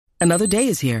Another day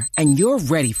is here, and you're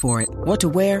ready for it. What to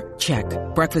wear? Check.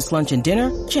 Breakfast, lunch, and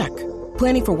dinner? Check.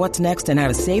 Planning for what's next and how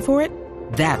to save for it?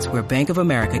 That's where Bank of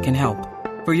America can help.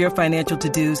 For your financial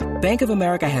to-dos, Bank of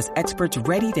America has experts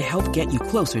ready to help get you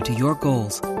closer to your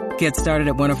goals. Get started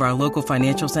at one of our local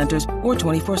financial centers or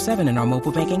 24/7 in our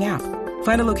mobile banking app.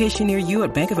 Find a location near you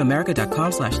at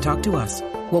bankofamerica.com/talktous.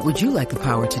 What would you like the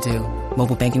power to do?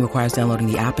 Mobile banking requires downloading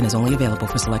the app and is only available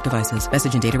for select devices.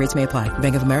 Message and data rates may apply.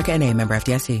 Bank of America N.A., member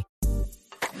FDIC.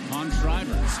 On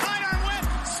Schreiber. Snyder went,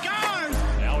 scores!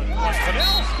 Now it was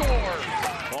Fidel scores.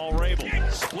 Paul Rabel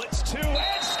splits two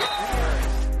and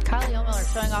scores. Kylie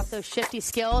Ohlmiller showing off those shifty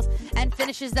skills and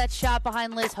finishes that shot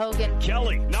behind Liz Hogan.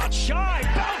 Kelly, not shy,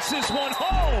 bounces one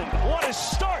home. What a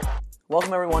start.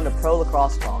 Welcome everyone to Pro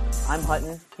Lacrosse Talk. I'm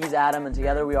Hutton, he's Adam, and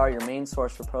together we are your main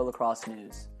source for Pro Lacrosse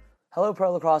news. Hello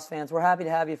Pro Lacrosse fans, we're happy to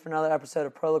have you for another episode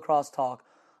of Pro Lacrosse Talk.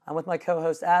 I'm with my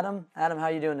co-host Adam. Adam, how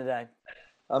are you doing today?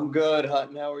 I'm good,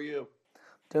 Hutton. How are you?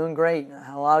 Doing great. I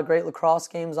had a lot of great lacrosse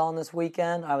games on this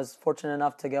weekend. I was fortunate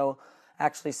enough to go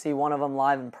actually see one of them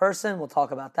live in person. We'll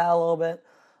talk about that a little bit.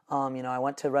 I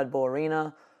went to Red Bull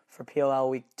Arena for PLL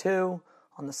Week 2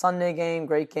 on the Sunday game.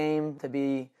 Great game to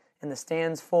be in the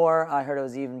stands for. I heard it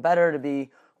was even better to be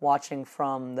watching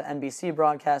from the NBC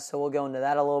broadcast, so we'll go into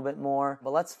that a little bit more. But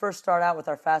let's first start out with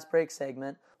our fast break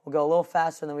segment. We'll go a little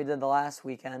faster than we did the last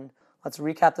weekend. Let's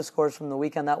recap the scores from the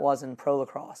weekend that was in Pro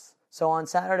Lacrosse. So on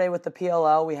Saturday with the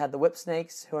PLL, we had the Whip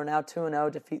Snakes, who are now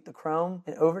 2-0, defeat the Chrome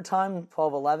in overtime,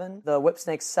 12-11. The Whip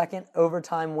Snakes' second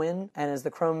overtime win, and is the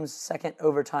Chrome's second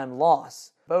overtime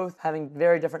loss, both having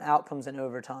very different outcomes in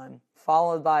overtime.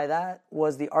 Followed by that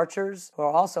was the Archers, who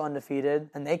are also undefeated,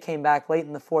 and they came back late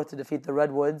in the fourth to defeat the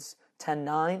Redwoods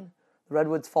 10-9. The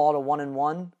Redwoods fall to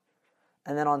 1-1.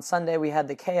 And then on Sunday we had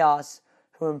the Chaos,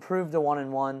 who improved to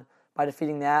 1-1 by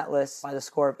defeating the Atlas by the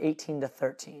score of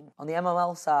 18-13. On the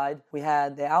MLL side, we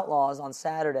had the Outlaws on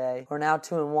Saturday, who are now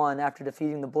 2-1 after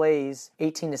defeating the Blaze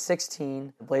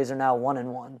 18-16. The Blaze are now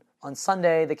 1-1. On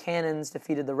Sunday, the Cannons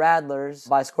defeated the Radlers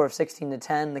by a score of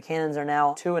 16-10. The Cannons are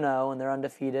now 2-0 and they're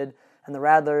undefeated, and the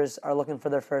Radlers are looking for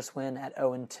their first win at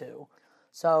 0-2.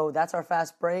 So that's our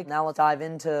fast break. Now let's dive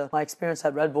into my experience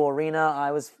at Red Bull Arena.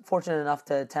 I was fortunate enough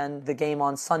to attend the game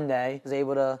on Sunday. I was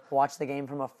able to watch the game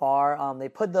from afar. They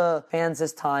put the fans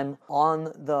this time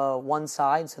on the one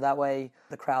side, so that way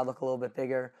the crowd looked a little bit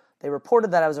bigger. They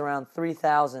reported that it was around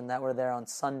 3,000 that were there on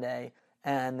Sunday,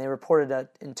 and they reported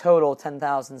that in total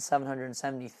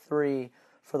 10,773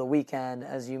 for the weekend.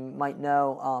 As you might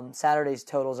know, Saturday's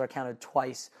totals are counted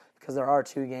twice because there are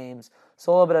two games,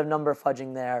 so a little bit of number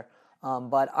fudging there.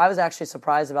 But I was actually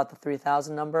surprised about the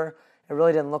 3,000 number. It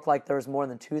really didn't look like there was more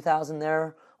than 2,000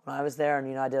 there when I was there.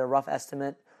 And, I did a rough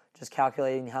estimate, just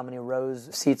calculating how many rows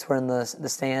of seats were in the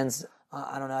stands.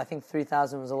 I don't know. I think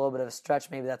 3,000 was a little bit of a stretch.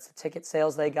 Maybe that's the ticket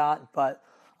sales they got. But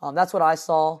that's what I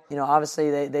saw.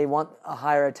 Obviously they want a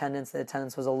higher attendance. The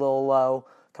attendance was a little low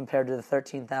compared to the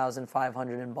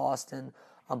 13,500 in Boston.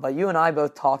 But you and I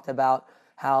both talked about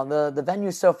how the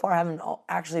venues so far haven't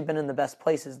actually been in the best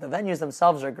places. The venues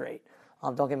themselves are great.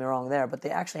 Don't get me wrong there, but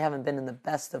they actually haven't been in the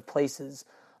best of places.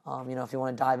 If you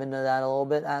want to dive into that a little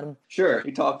bit, Adam? Sure.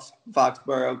 He talks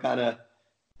Foxborough, kind of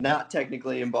not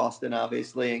technically in Boston,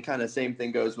 obviously, and kind of same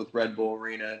thing goes with Red Bull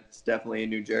Arena. It's definitely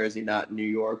in New Jersey, not in New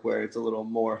York, where it's a little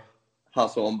more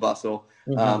hustle and bustle.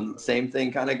 Mm-hmm. Same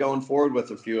thing kind of going forward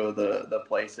with a few of the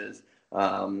places.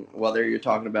 Whether you're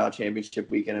talking about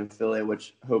championship weekend in Philly,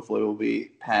 which hopefully will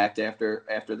be packed after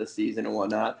the season and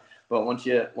whatnot. But once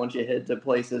you head to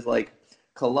places like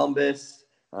Columbus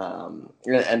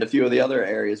and a few of the other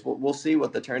areas, we'll see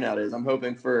what the turnout is. I'm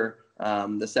hoping for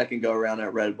the second go around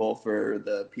at Red Bull for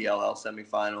the PLL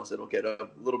semifinals, it'll get a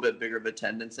little bit bigger of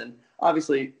attendance. And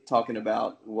obviously talking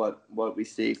about what we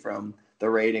see from the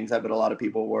ratings, I bet a lot of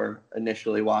people were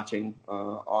initially watching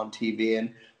on TV,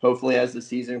 and hopefully as the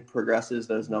season progresses,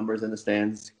 those numbers in the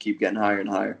stands keep getting higher and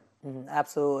higher.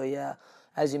 Absolutely, yeah.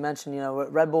 As you mentioned,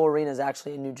 Red Bull Arena is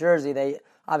actually in New Jersey. They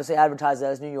obviously advertise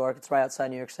that as New York. It's right outside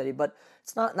New York City, but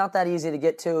it's not that easy to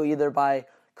get to either by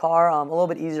car, a little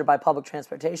bit easier by public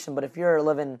transportation. But if you're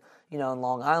living, in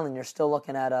Long Island, you're still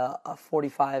looking at a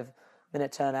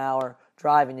 45-minute to an hour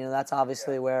drive, and that's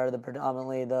obviously where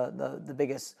predominantly the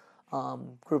biggest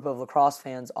group of lacrosse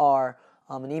fans are.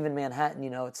 And even Manhattan,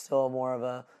 it's still more of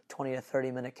a 20 to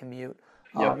 30-minute commute,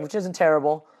 which isn't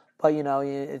terrible. But,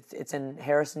 it's in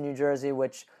Harrison, New Jersey,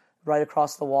 which right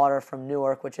across the water from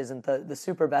Newark, which isn't the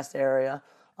super best area.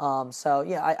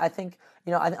 I think,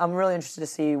 I'm really interested to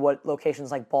see what locations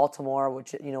like Baltimore,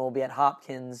 which, will be at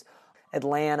Hopkins,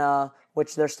 Atlanta,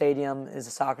 which their stadium is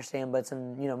a soccer stadium, but it's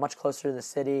in, much closer to the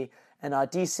city, And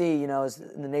DC, is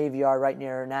in the Navy Yard right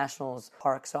near Nationals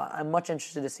Park. So I'm much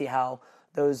interested to see how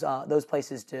those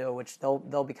places do, which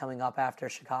they'll be coming up after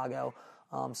Chicago.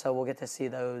 So we'll get to see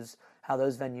how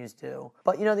those venues do.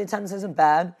 But the attendance isn't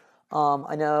bad.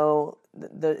 I know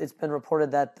it's been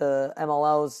reported that the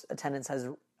MLL's attendance has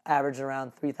averaged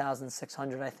around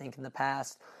 3,600, I think, in the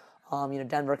past.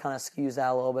 Denver kind of skews that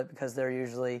a little bit because they're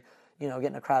usually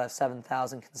getting a crowd of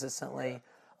 7,000 consistently.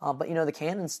 But the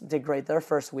Cannons did great their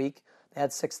first week. They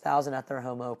had 6,000 at their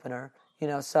home opener.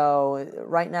 So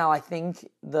right now I think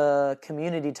the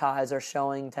community ties are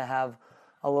showing to have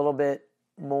a little bit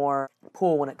more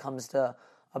pull when it comes to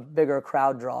a bigger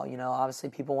crowd draw. Obviously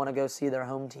people want to go see their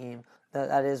home team.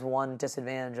 That is one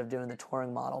disadvantage of doing the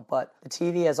touring model. But the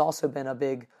TV has also been a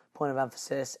big point of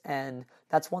emphasis, and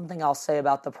that's one thing I'll say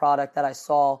about the product that I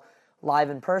saw live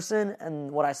in person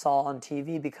and what I saw on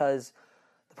TV, because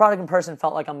the product in person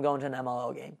felt like I'm going to an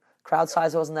MLL game. Crowd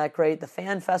size wasn't that great. The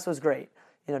fan fest was great.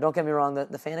 Don't get me wrong,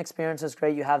 the fan experience is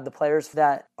great. You have the players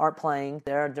that aren't playing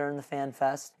there during the fan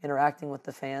fest, interacting with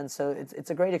the fans. So it's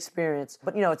a great experience.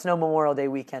 But, it's no Memorial Day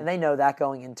weekend. They know that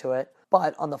going into it.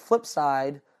 But on the flip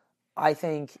side, I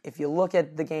think if you look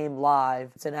at the game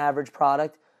live, it's an average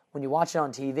product. When you watch it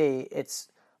on TV, it's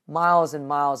miles and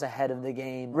miles ahead of the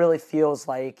game. It really feels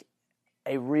like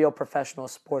a real professional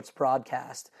sports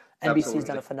broadcast. NBC's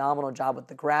done a phenomenal job with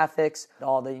the graphics,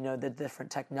 all the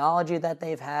different technology that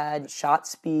they've had, shot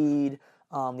speed,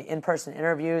 the in-person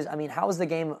interviews. I mean, how was the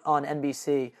game on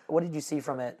NBC? What did you see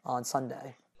from it on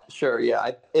Sunday? Sure, yeah.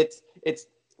 It's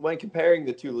when comparing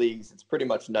the two leagues, it's pretty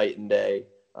much night and day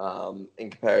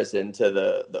in comparison to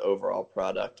the overall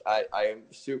product. I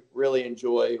really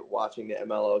enjoy watching the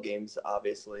MLL games,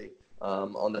 obviously,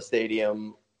 on the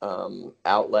stadium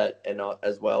outlet and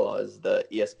as well as the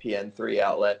ESPN3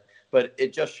 outlet. But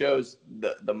it just shows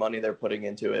the money they're putting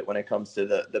into it when it comes to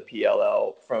the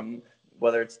PLL, from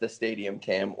whether it's the stadium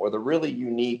cam or the really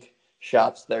unique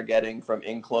shots they're getting from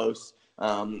in close,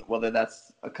 whether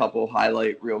that's a couple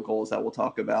highlight reel goals that we'll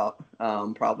talk about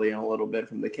probably in a little bit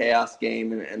from the Chaos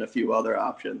game and a few other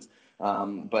options.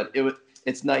 But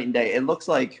it's night and day. It looks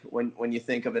like when you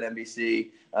think of an NBC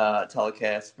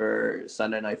telecast for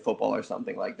Sunday Night Football or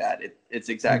something like that, it's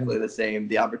exactly the same.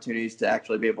 The opportunities to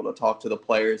actually be able to talk to the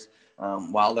players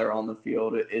while they're on the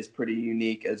field is pretty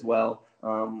unique as well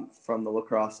from the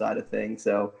lacrosse side of things.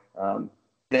 So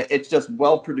it's just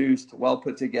well produced, well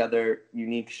put together,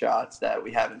 unique shots that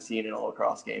we haven't seen in a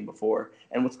lacrosse game before.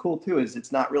 And what's cool too is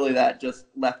it's not really that just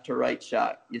left to right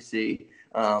shot you see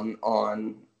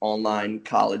on online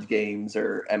college games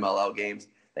or MLL games.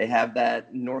 They have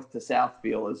that north to south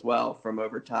feel as well from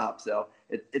over top. So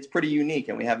it's pretty unique,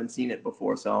 and we haven't seen it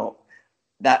before. So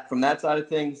that from that side of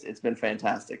things, it's been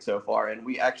fantastic so far. And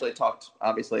we actually talked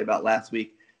obviously about last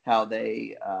week how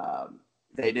they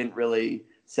didn't really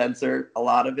censor a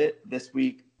lot of it this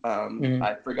week.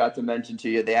 I forgot to mention to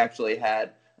you, they actually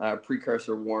had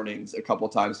precursor warnings a couple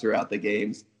times throughout the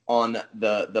games on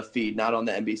the feed, not on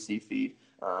the NBC feed.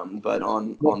 But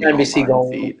on the NBC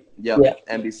Gold feed, yeah.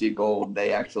 NBC Gold,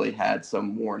 they actually had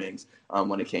some warnings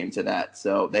when it came to that.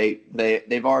 So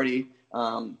they've already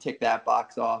ticked that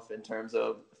box off in terms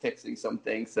of fixing some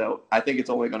things. So I think it's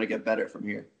only going to get better from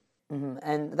here. Mm-hmm.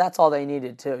 And that's all they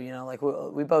needed too. Like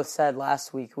we both said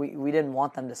last week, we didn't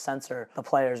want them to censor the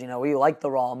players. We like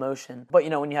the raw emotion, but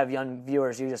when you have young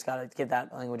viewers, you just got to get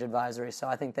that language advisory. So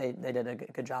I think they did a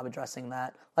good job addressing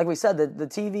that. Like we said, the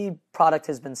TV product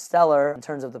has been stellar in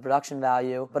terms of the production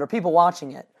value, but are people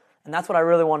watching it? And that's what I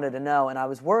really wanted to know. And I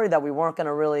was worried that we weren't going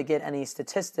to really get any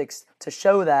statistics to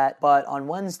show that. But on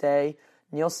Wednesday,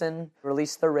 Nielsen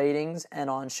released their ratings, and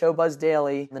on ShowBuzz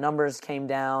Daily, the numbers came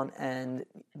down, and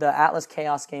the Atlas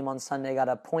Chaos game on Sunday got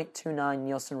a .29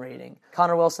 Nielsen rating.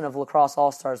 Connor Wilson of Lacrosse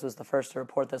All-Stars was the first to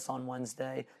report this on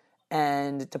Wednesday.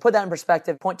 And to put that in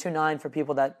perspective, .29 for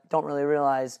people that don't really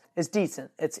realize is decent.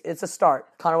 It's a start.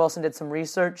 Connor Wilson did some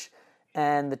research,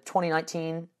 and the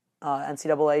 2019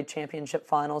 NCAA Championship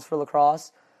Finals for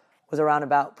lacrosse was around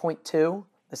about .2.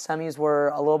 The semis were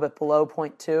a little bit below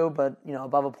 .2, but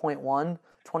above a .1.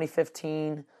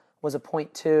 2015 was a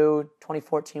 .2.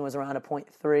 2014 was around a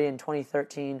 .3, and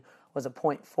 2013 was a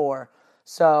 .4.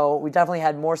 So we definitely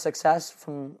had more success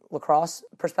from lacrosse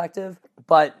perspective,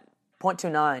 but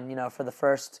 .29, for the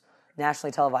first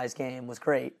nationally televised game was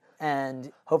great.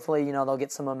 And hopefully, they'll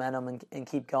get some momentum and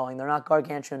keep going. They're not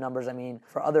gargantuan numbers. I mean,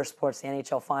 for other sports, the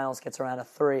NHL Finals gets around a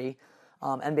 3.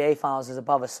 NBA Finals is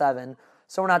above a 7.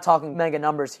 So we're not talking mega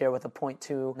numbers here with a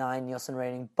 .29 Nielsen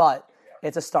rating, but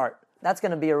it's a start. That's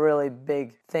going to be a really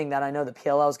big thing that I know the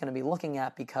PLL is going to be looking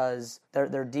at, because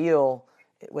their deal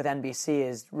with NBC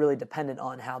is really dependent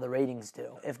on how the ratings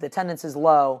do. If the attendance is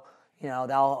low,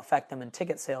 that'll affect them in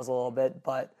ticket sales a little bit,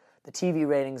 but the TV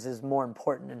ratings is more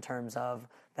important in terms of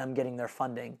them getting their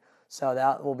funding. So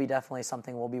that will be definitely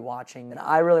something we'll be watching. And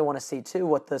I really want to see, too,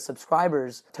 what the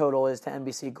subscribers total is to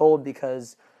NBC Gold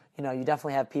because, you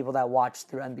definitely have people that watch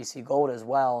through NBC Gold as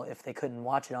well if they couldn't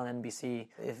watch it on NBC.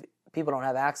 If people don't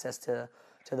have access to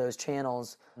those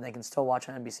channels, they can still watch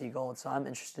on NBC Gold. So I'm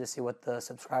interested to see what the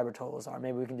subscriber totals are.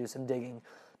 Maybe we can do some digging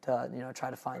to try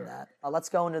to find that. Let's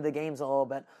go into the games a little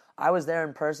bit. I was there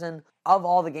in person. Of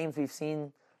all the games we've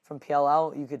seen from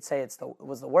PLL, you could say it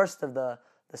was the worst of the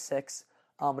six.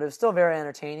 But it was still very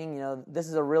entertaining. This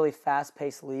is a really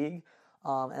fast-paced league,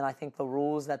 and I think the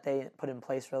rules that they put in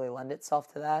place really lend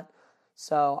itself to that.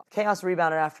 So Chaos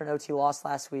rebounded after an OT loss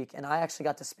last week, and I actually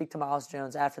got to speak to Miles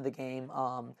Jones after the game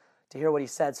to hear what he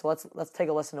said. So let's take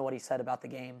a listen to what he said about the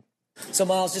game. So,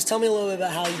 Miles, just tell me a little bit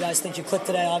about how you guys think you clicked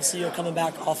today. Obviously, you're coming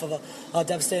back off of a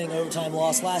devastating overtime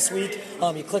loss last week.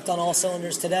 You clicked on all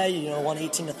cylinders today. Won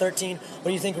 18-13. What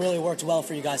do you think really worked well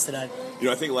for you guys today?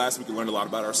 I think last week we learned a lot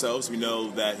about ourselves. We know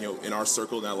that, in our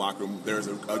circle, in that locker room, there's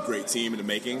a great team in the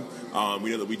making. We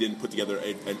know that we didn't put together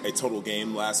a total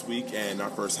game last week, and our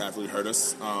first half really hurt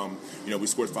us. We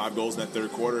scored 5 goals in that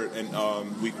third quarter,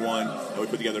 and week one, we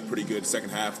put together a pretty good second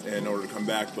half in order to come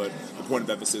back. But the point of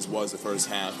emphasis was the first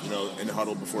half. In the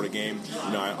huddle before the game,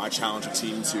 I challenged the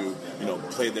team to,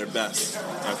 play their best.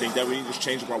 And I think that we need to just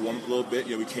change up our warm-up a little bit.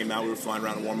 We came out, we were flying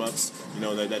around in warm-ups.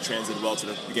 That translated well to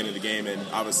the beginning of the game, and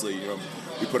obviously,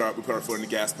 we put our foot in the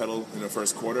gas pedal in the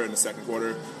first quarter. In the second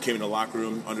quarter, came in the locker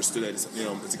room, understood that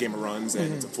it's a game of runs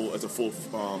and it's a full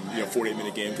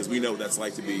 48-minute game because we know what that's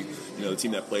like to be the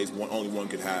team that plays only one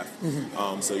good half.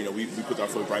 So we put our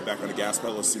foot right back on the gas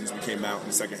pedal as soon as we came out in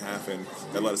the second half, and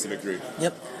that led us to victory.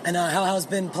 Yep. And how has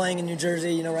been playing in New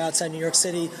Jersey? We're outside New York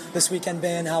City this weekend.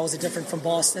 Been how was it different from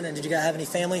Boston? And did you guys have any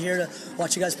family here to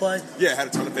watch you guys play? Yeah, I had a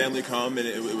ton of family come, and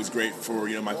it was great for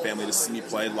my family to see me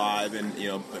play live and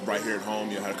right here at home.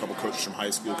 Had a couple coaches from high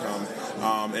school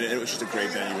come, and it was just a great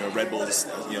venue. Red Bull is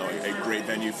a great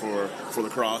venue for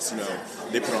lacrosse.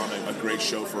 They put on a great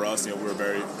show for us. We were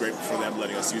very grateful for them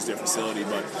letting us use their facility.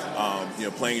 But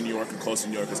playing in New York and close to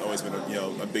New York has always been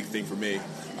a big thing for me.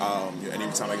 And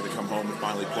every time I get to come home and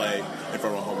finally play in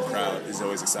front of a home crowd is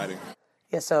always exciting.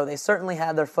 Yeah, so they certainly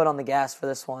had their foot on the gas for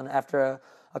this one. After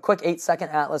a quick 8-second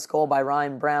Atlas goal by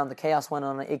Ryan Brown, the Chaos went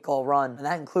on an 8-goal run, and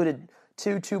that included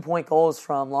 2 two-point goals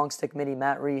from long stick midi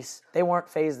Matt Reese. They weren't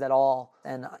phased at all.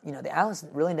 And, the Atlas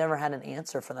really never had an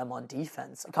answer for them on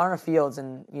defense. Connor Fields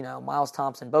and, Miles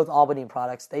Thompson, both Albany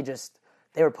products,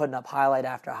 they were putting up highlight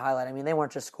after highlight. I mean, they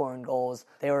weren't just scoring goals.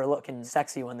 They were looking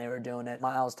sexy when they were doing it.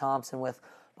 Miles Thompson with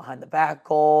behind the back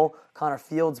goal. Connor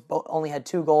Fields only had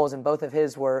 2 goals, and both of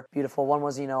his were beautiful. One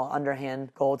was,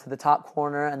 underhand goal to the top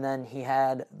corner, and then he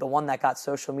had the one that got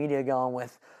social media going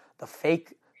with the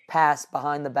fake pass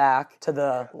behind the back to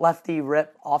the lefty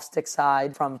rip off stick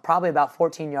side from probably about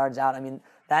 14 yards out. I mean,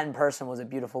 that in person was a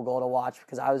beautiful goal to watch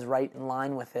because I was right in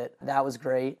line with it. That was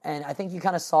great. And I think you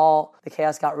kind of saw the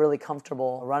Chaos got really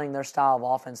comfortable running their style of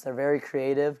offense. They're very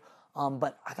creative.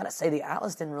 But I got to say, the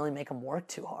Atlas didn't really make them work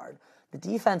too hard. The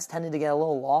defense tended to get a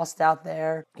little lost out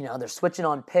there. They're switching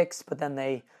on picks, but then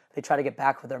they try to get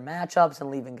back with their matchups and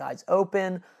leaving guys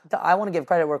open. I want to give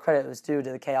credit where credit was due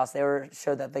to the Chaos. They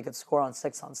showed that they could score on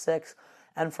 6-on-6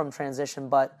 and from transition,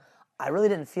 but I really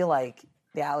didn't feel like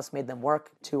the Atlas made them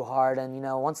work too hard. And,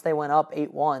 once they went up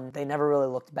 8-1, they never really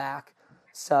looked back.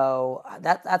 So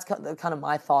that's kind of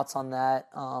my thoughts on that.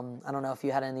 I don't know if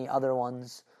you had any other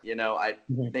ones.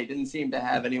 They didn't seem to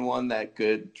have anyone that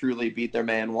could truly beat their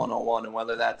man one-on-one, and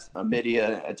whether that's a midi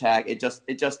attack, it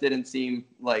just didn't seem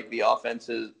like the offense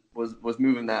was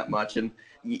moving that much. And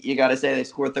you got to say they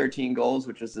scored 13 goals,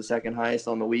 which was the second highest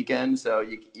on the weekend. So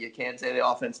you can't say the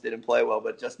offense didn't play well,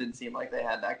 but it just didn't seem like they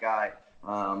had that guy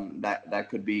that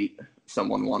could beat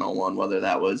someone one-on-one, whether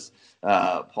that was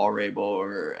Paul Rabel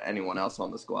or anyone else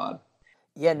on the squad.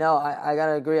 Yeah, no, I got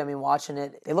to agree. I mean, watching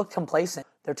it, they looked complacent.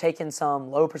 They're taking some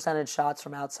low percentage shots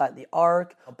from outside the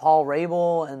arc. Paul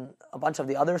Rabel and a bunch of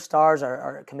the other stars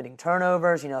are committing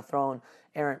turnovers, throwing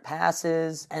errant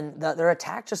passes. And their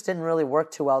attack just didn't really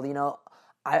work too well.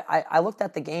 I looked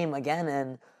at the game again,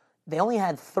 and they only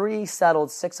had 3 settled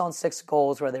 6-on-6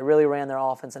 goals where they really ran their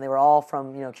offense, and they were all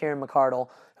from, Kieran McCardle,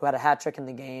 who had a hat trick in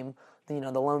the game, the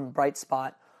lone bright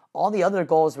spot. All the other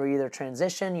goals were either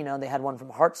transition, they had one from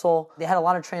Hartzell. They had a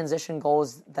lot of transition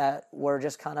goals that were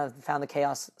just kind of found the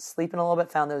Chaos sleeping a little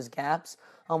bit, found those gaps,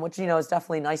 which, is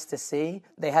definitely nice to see.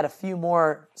 They had a few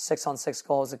more 6-on-6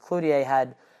 goals. Cloutier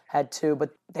had had 2,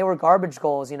 but they were garbage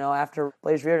goals, after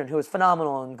Blaze Reardon, who was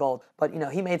phenomenal in goal. But,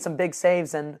 he made some big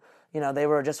saves, and, they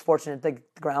were just fortunate to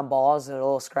get the ground balls, a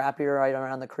little scrappier right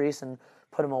around the crease and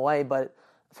put them away. But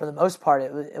for the most part,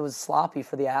 it was sloppy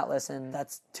for the Atlas, and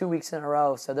that's 2 weeks in a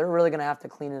row, so they're really going to have to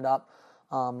clean it up.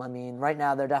 Right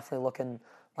now they're definitely looking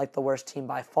like the worst team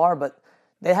by far, but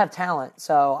they have talent,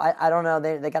 so I don't know.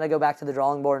 They got to go back to the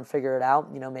drawing board and figure it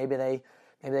out. Maybe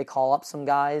they call up some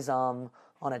guys on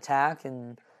attack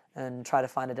and try to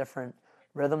find a different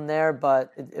rhythm there,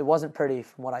 but it wasn't pretty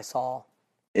from what I saw.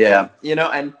 Yeah,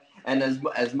 and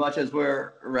as much as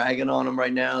we're ragging on them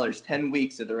right now, there's 10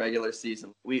 weeks of the regular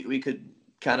season. We could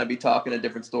kind of be talking a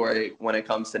different story when it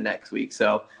comes to next week.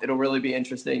 So it'll really be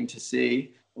interesting to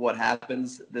see what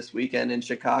happens this weekend in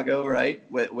Chicago, right?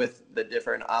 With the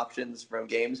different options from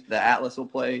games. The Atlas will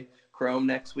play Chrome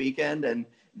next weekend, and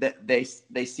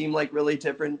they seem like really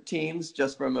different teams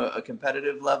just from a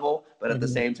competitive level, but at the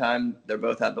same time, they're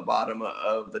both at the bottom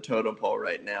of the totem pole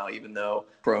right now, even though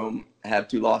Chrome have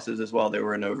 2 losses as well. They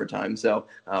were in overtime. So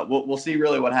we'll see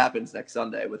really what happens next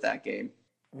Sunday with that game.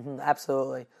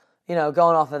 Absolutely. Going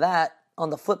off of that, on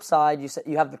the flip side,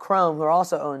 you have the Chrome, who are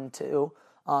also 0-2.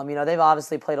 They've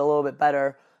obviously played a little bit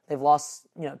better. They've lost,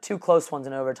 2 close ones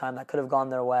in overtime that could have gone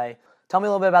their way. Tell me a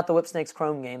little bit about the Whipsnakes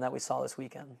Chrome game that we saw this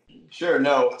weekend. Sure.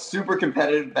 No, super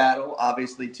competitive battle.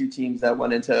 Obviously, 2 teams that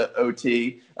went into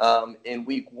OT in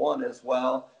week 1 as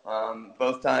well.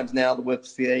 Both times now the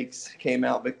Whipsnakes came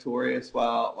out victorious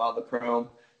while the Chrome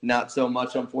not so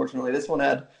much, unfortunately. This one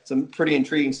had some pretty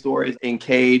intriguing stories. In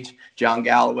Cage, John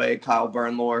Galloway, Kyle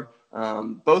Bernlohr,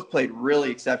 both played really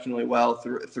exceptionally well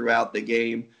throughout the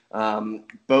game.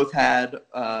 Both had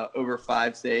over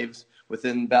 5 saves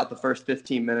within about the first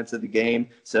 15 minutes of the game.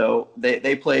 So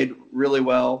they played really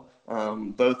well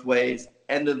both ways.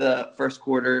 End of the first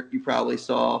quarter, you probably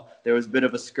saw there was a bit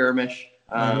of a skirmish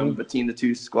between the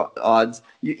 2 squads.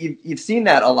 You've seen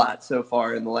that a lot so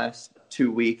far in the last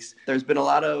 2 weeks. There's been a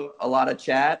lot of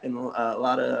chat and a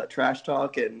lot of trash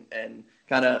talk and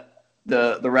kind of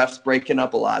the refs breaking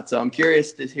up a lot. So I'm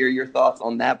curious to hear your thoughts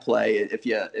on that play if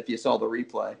you saw the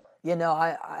replay.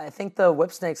 I think the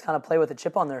Whipsnakes kind of play with a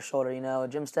chip on their shoulder.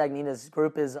 Jim Stagnita's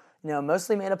group is,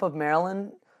 mostly made up of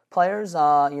Maryland players,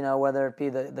 whether it be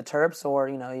the Terps or,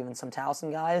 even some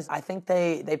Towson guys. I think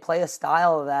they play a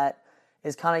style that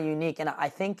is kind of unique, and I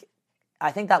think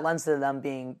that lends to them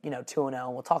being, 2-0.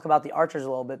 And we'll talk about the Archers a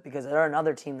little bit because they're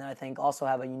another team that I think also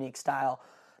have a unique style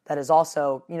that is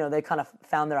also, they kind of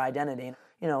found their identity.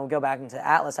 Go back into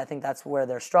Atlas, I think that's where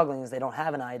they're struggling is they don't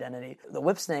have an identity. The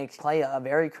Whipsnakes play a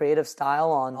very creative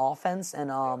style on offense, and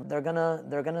they're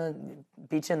gonna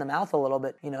beat you in the mouth a little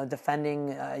bit.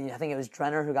 Defending. I think it was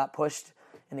Drenner who got pushed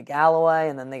into Galloway,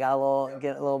 and then they got a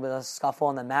little bit of a scuffle,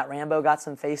 and then Matt Rambo got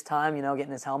some face time,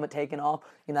 getting his helmet taken off.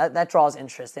 That draws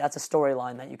interest. That's a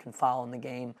storyline that you can follow in the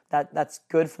game. That's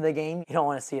good for the game. You don't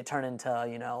want to see it turn into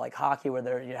like hockey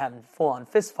where you're having full on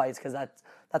fist fights because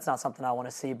that's not something I want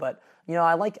to see. But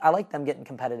I like them getting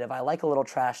competitive. I like a little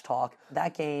trash talk.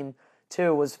 That game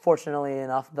too was fortunately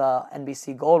enough the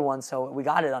NBC Gold one, so we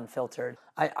got it unfiltered.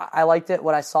 I liked it.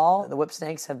 What I saw, the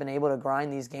Whipsnakes have been able to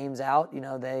grind these games out.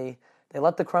 They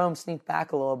let the Chrome sneak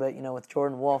back a little bit, with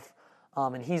Jordan Wolf,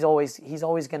 and he's always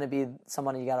going to be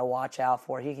somebody you got to watch out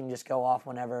for. He can just go off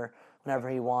whenever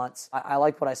he wants. I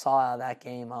liked what I saw out of that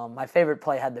game. My favorite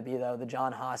play had to be though the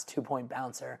John Haas 2-point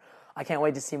bouncer. I can't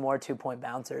wait to see more 2-point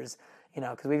bouncers,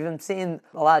 because we've been seeing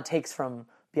a lot of takes from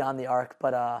beyond the arc,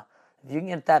 but if you can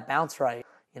get that bounce right,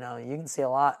 you can see a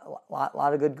lot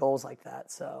of good goals like that.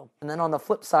 So, and then on the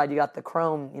flip side, you got the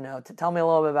Chrome. To tell me a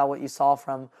little bit about what you saw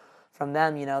from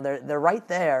them. They're right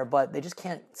there, but they just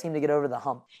can't seem to get over the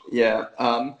hump. Yeah.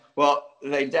 Well,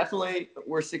 they definitely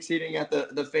were succeeding at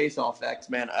the face-off X,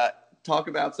 man. Talk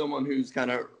about someone who's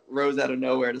kind of rose out of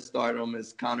nowhere to stardom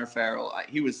is Connor Farrell.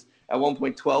 He was at one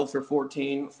point 12 for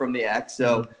 14 from the X.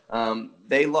 So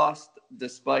they lost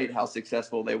despite how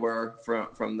successful they were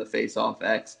from the face-off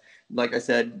X. Like I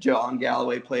said, John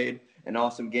Galloway played an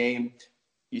awesome game.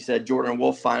 You said Jordan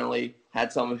Wolf finally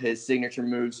had some of his signature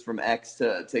moves from X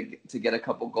to get a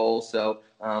couple goals. So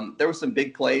there were some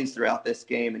big plays throughout this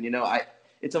game. And,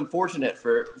 it's unfortunate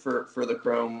for the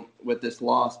Chrome with this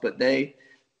loss, but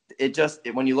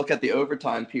when you look at the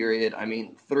overtime period,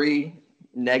 3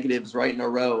 negatives right in a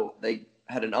row. They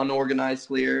had an unorganized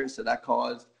clear, so that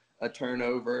caused a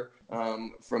turnover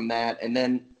from that. And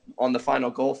then on the final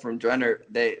goal from Drenner,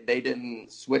 they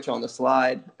didn't switch on the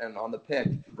slide and on the pick,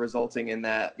 resulting in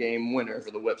that game winner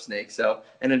for the Whipsnakes. So,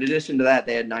 and in addition to that,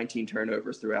 they had 19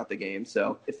 turnovers throughout the game.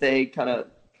 So if they kind of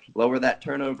lower that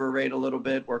turnover rate a little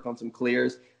bit, work on some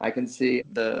clears, I can see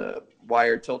the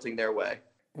wire tilting their way.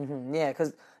 Yeah,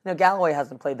 because Galloway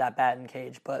hasn't played that bad in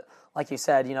Cage, but like you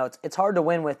said, it's hard to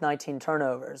win with 19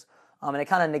 turnovers, and it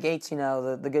kind of negates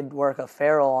the good work of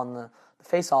Farrell on the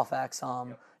face-off X.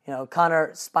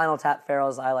 Connor Spinal Tap Farrell,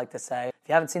 as I like to say. If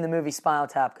you haven't seen the movie Spinal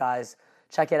Tap, guys,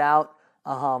 check it out.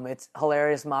 It's a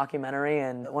hilarious mockumentary,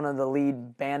 and one of the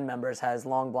lead band members has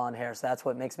long blonde hair, so that's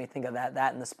what makes me think of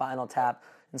that and the Spinal Tap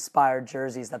inspired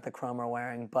jerseys that the Chrome are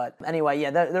wearing. But anyway, yeah,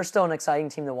 they're still an exciting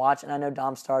team to watch, and I know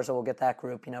Dom Starza will get that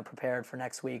group, prepared for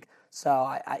next week.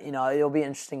 So it'll be an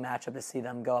interesting matchup to see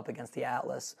them go up against the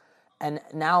Atlas. And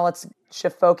now let's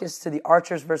shift focus to the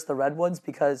Archers versus the Redwoods,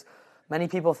 because many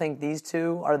people think these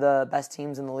two are the best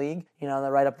teams in the league.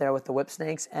 They're right up there with the Whip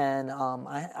Snakes, and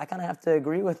I kind of have to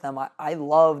agree with them. I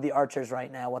love the Archers right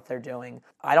now, what they're doing.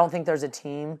 I don't think there's a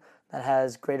team that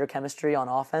has greater chemistry on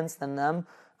offense than them.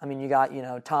 I mean, you got,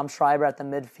 Tom Schreiber at the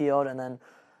midfield, and then,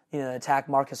 attack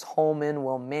Marcus Holman,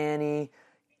 Will Manny,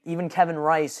 even Kevin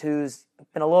Rice, who's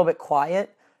been a little bit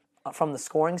quiet from the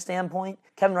scoring standpoint.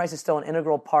 Kevin Rice is still an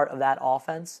integral part of that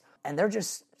offense, and they're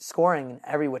just scoring in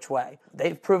every which way.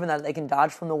 They've proven that they can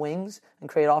dodge from the wings and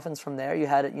create offense from there. You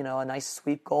had, a nice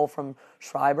sweep goal from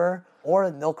Schreiber, or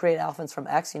they'll create offense from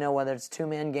X, whether it's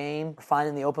two-man game or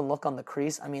finding the open look on the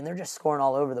crease. I mean, they're just scoring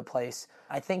all over the place.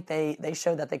 I think they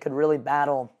showed that they could really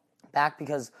battle back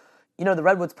because, the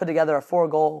Redwoods put together a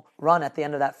 4-goal run at the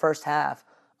end of that first half,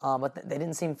 but they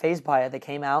didn't seem fazed by it. They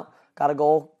came out, got a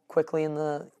goal quickly in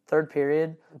the third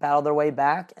period, battled their way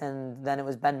back, and then it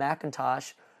was Ben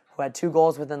McIntosh, who had 2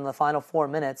 goals within the final 4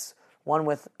 minutes, one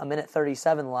with a minute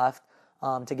 37 left,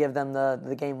 to give them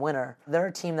the game winner. They're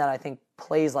a team that I think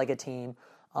plays like a team.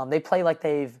 They play like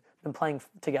they've been playing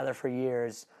together for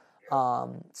years,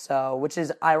 which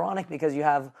is ironic because you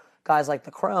have guys like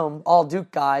the Chrome, all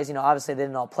Duke guys. Obviously they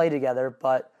didn't all play together,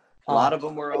 but a lot of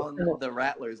them were on the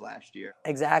Rattlers last year.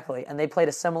 Exactly, and they played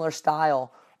a similar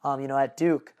style, at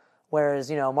Duke.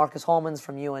 Whereas, Marcus Holman's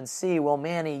from UNC, Will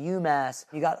Manny, UMass.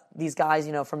 You got these guys,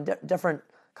 from different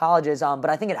colleges. But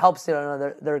I think it helps,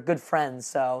 they're good friends.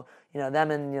 So,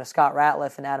 them and, Scott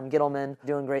Ratliff and Adam Gittleman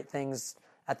doing great things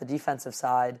at the defensive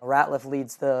side. Ratliff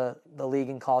leads the league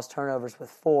in caused turnovers with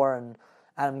 4, and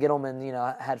Adam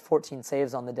Gittleman, had 14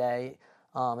 saves on the day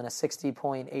and a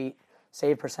 60.8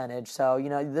 save percentage. So,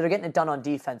 they're getting it done on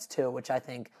defense too, which I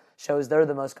think shows they're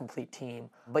the most complete team.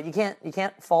 But you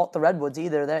can't fault the Redwoods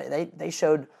either. They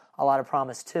showed a lot of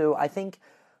promise too. I think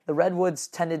the Redwoods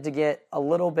tended to get a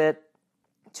little bit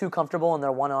too comfortable in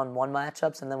their one-on-one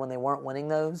matchups, and then when they weren't winning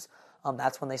those,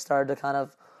 that's when they started to kind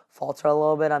of falter a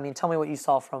little bit. I mean, tell me what you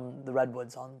saw from the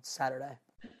Redwoods on Saturday.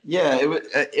 Yeah,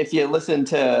 if you listen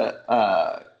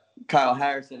to Kyle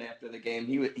Harrison after the game,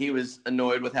 he was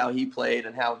annoyed with how he played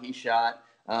and how he shot,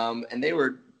 and they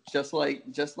were just like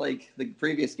the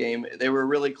previous game. They were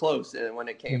really close, and when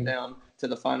it came down to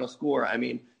the final score, I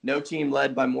mean, no team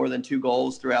led by more than 2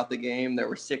 goals throughout the game. There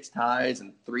were 6 ties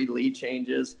and 3 lead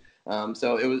changes.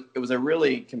 So it was a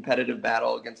really competitive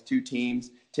battle against 2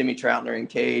 teams. Timmy Troutner and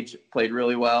Cage played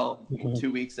really well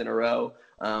 2 weeks in a row.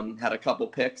 Had a couple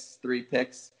picks, 3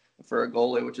 picks for a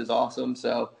goalie, which is awesome.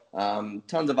 So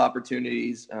tons of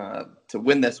opportunities to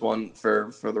win this one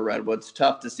for the Redwoods.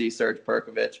 Tough to see Serge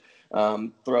Perkovic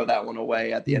throw that one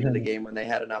away at the end of the game when they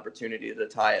had an opportunity to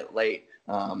tie it late.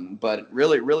 But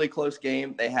really, really close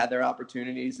game. They had their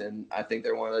opportunities, and I think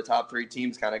they're one of the top 3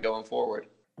 teams kind of going forward.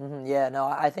 Yeah, no,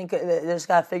 I think they just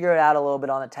got to figure it out a little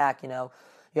bit on attack. You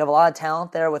have a lot of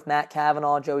talent there with Matt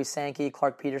Cavanaugh, Joey Sankey,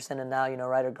 Clark Peterson, and now,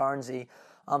 Ryder Garnsey.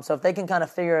 So if they can kind of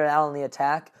figure it out on the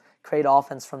attack, create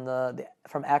offense from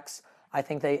X, I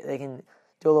think they can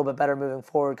do a little bit better moving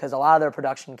forward, because a lot of their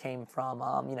production came from,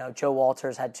 Joe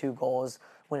Walters had 2 goals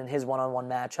winning his one-on-one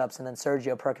matchups, and then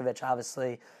Sergio Perkovic,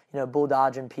 obviously,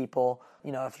 bulldodging people.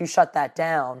 If you shut that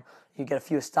down, you get a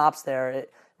few stops there.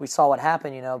 We saw what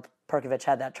happened, Perkovic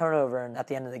had that turnover and at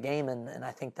the end of the game, and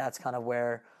I think that's kind of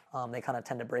where they kind of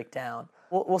tend to break down.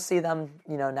 We'll see them,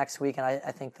 next week, and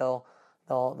I think they'll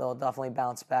definitely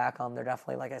bounce back. They're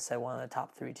definitely, like I said, one of the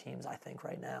top 3 teams, I think,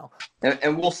 right now.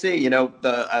 And we'll see.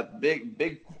 The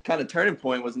big kind of turning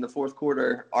point was in the fourth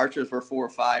quarter. Archers were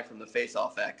 4-5 from the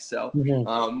face-off X. So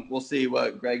we'll see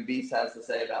what Greg Beast has to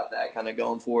say about that kind of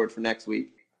going forward for next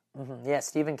week. Yeah,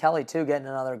 Stephen Kelly, too, getting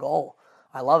another goal.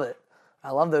 I love it. I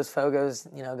love those Fogos,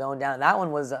 going down. That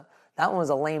one was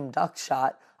a lame duck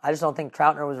shot. I just don't think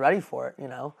Troutner was ready for it,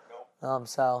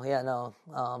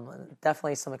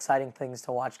 definitely some exciting things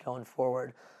to watch going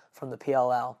forward from the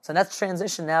PLL. So let's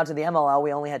transition now to the MLL.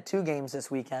 We only had 2 games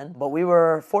this weekend, but we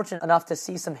were fortunate enough to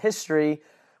see some history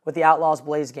with the Outlaws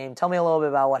Blaze game. Tell me a little bit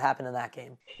about what happened in that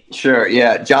game. Sure,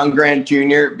 yeah. John Grant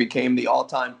Jr. became the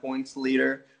all-time points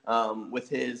leader with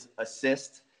his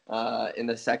assist in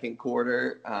the second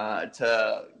quarter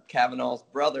to Kavanaugh's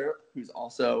brother, who's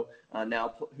also now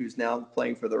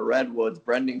playing for the Redwoods.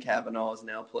 Brendan Kavanaugh is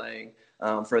now playing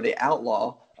for the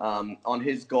Outlaw. On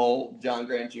his goal, John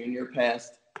Grant Jr.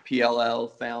 passed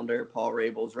PLL founder Paul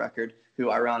Rabel's record,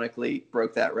 who ironically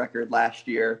broke that record last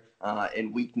year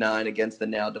in Week 9 against the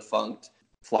now defunct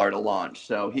Florida Launch.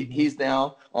 So he's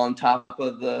now on top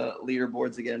of the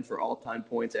leaderboards again for all-time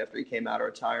points after he came out of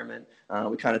retirement.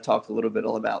 We kind of talked a little bit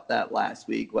about that last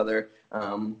week, whether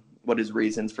what his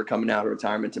reasons for coming out of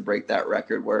retirement to break that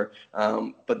record were.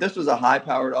 But this was a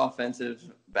high-powered offensive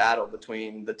battle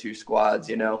between the two squads.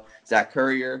 You know, Zach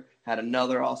Currier had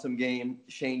another awesome game.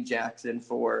 Shane Jackson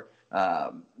for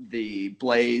the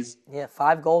Blaze. Yeah,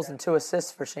 5 goals and 2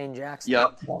 assists for Shane Jackson.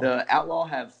 Yep. The Outlaw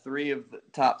have 3 of the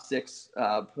top 6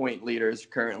 point leaders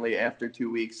currently after 2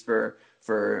 weeks for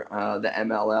the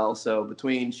MLL. So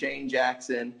between Shane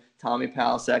Jackson, Tommy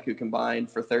Palasek, who combined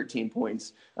for 13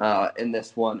 points in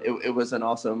this one, it was an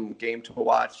awesome game to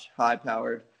watch.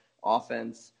 High-powered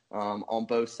offense on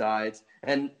both sides.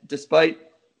 And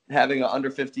despite having an under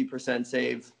 50%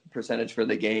 save percentage for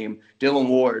the game, Dylan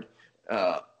Ward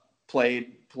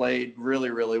played really,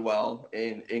 really well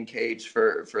in cage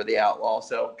for the Outlaw.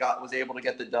 So was able to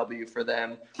get the W for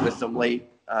them with some late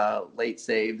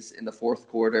saves in the fourth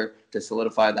quarter to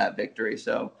solidify that victory.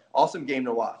 So awesome game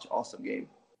to watch. Awesome game.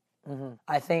 Mm-hmm.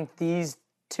 I think these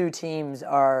two teams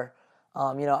are,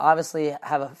 obviously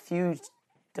have a few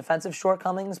defensive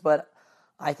shortcomings, but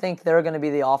I think they're going to be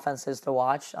the offenses to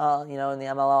watch. In the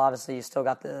MLL, obviously, you still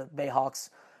got the Bayhawks,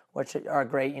 which are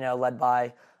great, led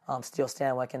by Steele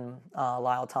Stanwyck and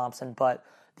Lyle Thompson. But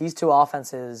these two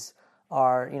offenses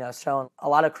are, showing a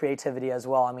lot of creativity as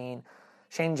well. I mean,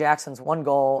 Shane Jackson's one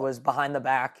goal was behind the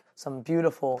back, some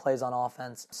beautiful plays on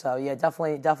offense. So, yeah,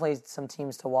 definitely some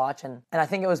teams to watch. And I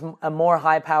think it was a more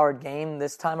high-powered game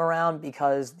this time around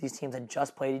because these teams had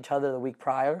just played each other the week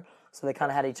prior. So they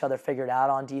kind of had each other figured out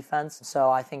on defense. So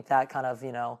I think that kind of,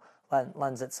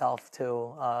 lends itself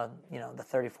to, the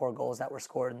 34 goals that were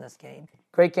scored in this game.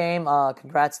 Great game.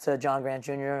 Congrats to John Grant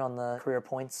Jr. on the career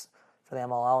points for the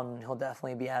MLL, and he'll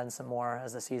definitely be adding some more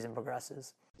as the season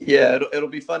progresses. Yeah, it'll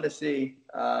be fun to see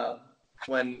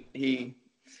when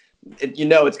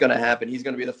it's going to happen. He's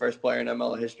going to be the first player in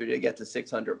MLL history to get to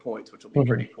 600 points, which will be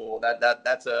pretty cool.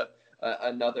 That's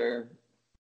another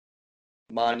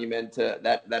monument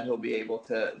that he'll be able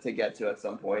to get to at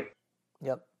some point.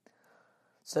 Yep.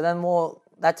 So then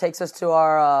that takes us to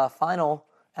our final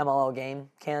MLL game,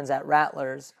 Cannons at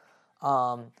Rattlers.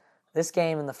 This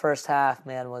game in the first half,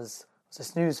 man, was a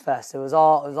snooze fest. It was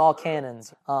all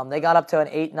Cannons. They got up to an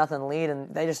 8-0 lead,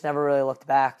 and they just never really looked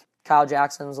back. Kyle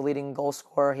Jackson was the leading goal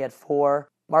scorer. He had 4.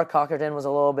 Mark Cockerton was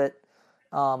a little bit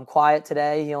quiet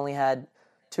today. He only had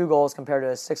 2 goals compared to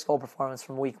a 6-goal performance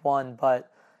from week 1,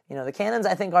 but the Cannons,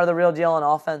 I think, are the real deal on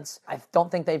offense. I don't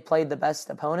think they've played the best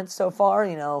opponents so far.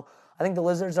 I think the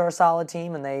Lizards are a solid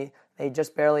team, and they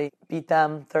just barely beat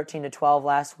them 13-12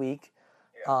 last week.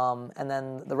 And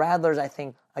then the Rattlers, I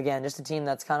think, again, just a team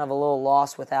that's kind of a little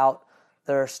lost without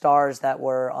their stars that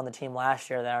were on the team last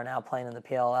year that are now playing in the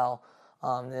PLL.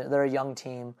 They're a young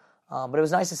team. But it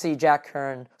was nice to see Jack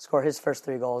Kern score his first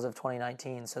 3 goals of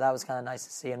 2019, so that was kind of nice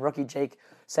to see. And rookie Jake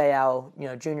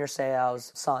Seau, Junior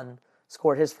Seau's son,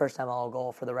 scored his first MLL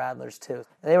goal for the Rattlers, too.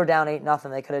 They were down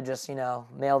 8-0. They could have just,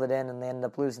 mailed it in, and they ended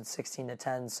up losing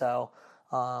 16-10. So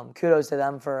kudos to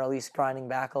them for at least grinding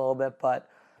back a little bit, but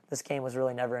this game was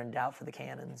really never in doubt for the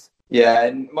Cannons. Yeah,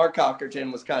 and Mark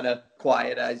Cockerton was kind of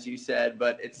quiet, as you said,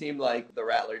 but it seemed like the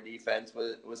Rattler defense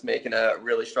was making a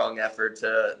really strong effort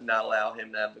to not allow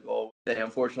him to have the goal. They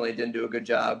unfortunately didn't do a good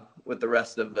job with the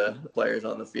rest of the players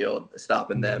on the field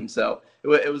stopping them. So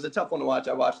it was a tough one to watch.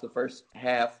 I watched the first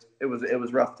half. It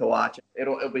was rough to watch.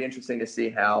 It'll be interesting to see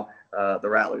how the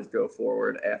Rattlers go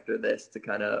forward after this to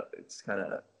kind of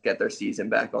get their season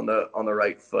back on the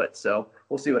right foot. So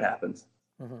we'll see what happens.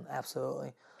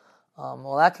 Absolutely.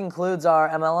 Well, that concludes our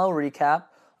MLL recap.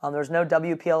 There's no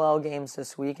WPLL games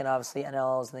this week, and obviously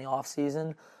NLL is in the off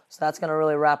season, so that's going to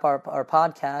really wrap our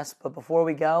podcast. But before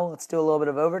we go, let's do a little bit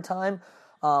of overtime.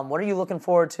 What are you looking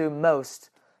forward to most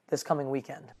this coming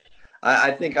weekend?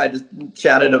 I think I just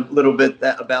chatted a little bit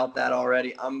about that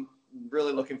already. I'm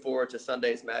really looking forward to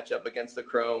Sunday's matchup against the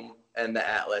Chrome and the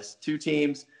Atlas, 2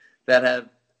 teams that have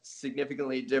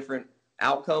significantly different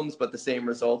outcomes, but the same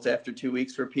results after 2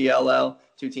 weeks for PLL.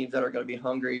 2 teams that are going to be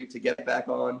hungry to get back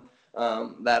on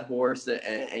that horse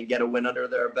and get a win under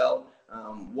their belt.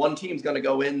 One team's going to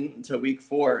go into week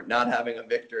 4 not having a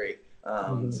victory.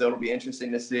 So it'll be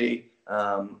interesting to see.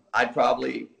 I'd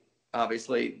probably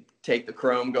obviously take the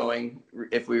Chrome going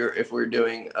if we were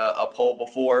doing a poll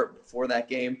before that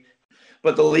game.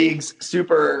 But the league's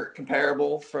super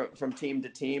comparable from team to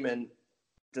team, and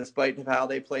despite how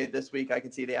they played this week, I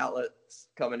can see the Outlets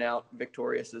coming out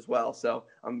victorious as well. So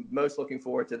I'm most looking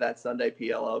forward to that Sunday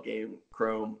PLL game,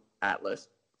 Chrome Atlas.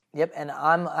 Yep, and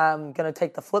I'm going to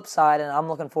take the flip side, and I'm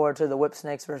looking forward to the Whip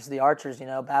Snakes versus the Archers,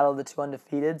 battle of the two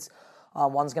undefeateds.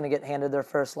 One's going to get handed their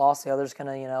first loss. The other's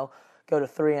going to, go to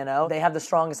 3-0. They have the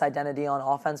strongest identity on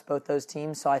offense, both those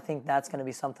teams, so I think that's going to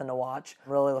be something to watch.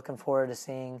 I'm really looking forward to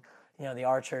seeing, the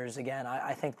Archers again.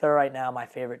 I think they're right now my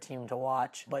favorite team to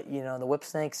watch. But, the Whip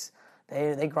Snakes,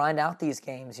 they grind out these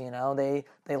games, They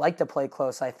like to play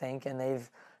close, I think, and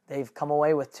they've come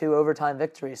away with 2 overtime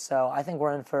victories. So I think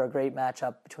we're in for a great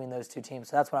matchup between those two teams.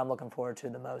 So that's what I'm looking forward to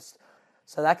the most.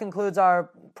 So that concludes our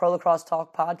Pro Lacrosse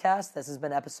Talk podcast. This has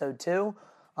been episode 2.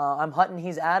 I'm Hutton,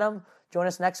 he's Adam. Join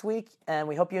us next week, and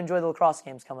we hope you enjoy the lacrosse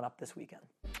games coming up this weekend.